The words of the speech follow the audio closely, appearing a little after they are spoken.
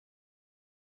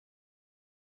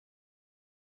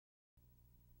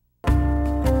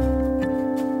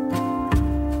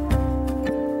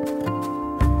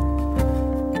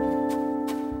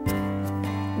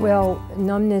Well,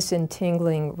 numbness and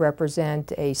tingling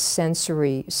represent a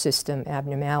sensory system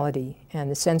abnormality,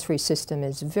 and the sensory system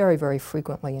is very, very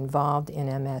frequently involved in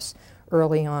MS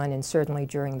early on and certainly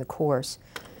during the course.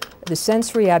 The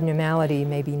sensory abnormality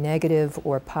may be negative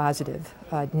or positive.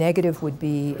 Negative would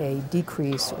be a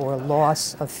decrease or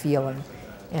loss of feeling.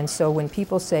 And so when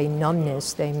people say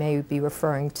numbness, they may be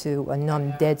referring to a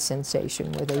numb dead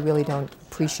sensation where they really don't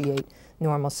appreciate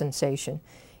normal sensation.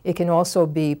 It can also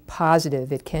be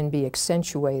positive. It can be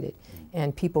accentuated.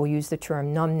 And people use the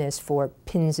term numbness for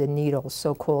pins and needles,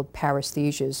 so-called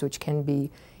paresthesias, which can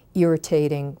be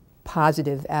irritating,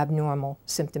 positive, abnormal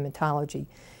symptomatology.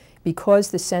 Because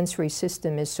the sensory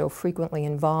system is so frequently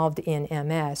involved in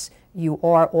MS, you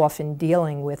are often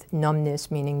dealing with numbness,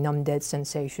 meaning numb dead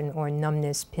sensation, or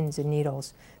numbness, pins and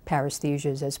needles,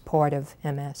 paresthesias as part of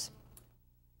MS.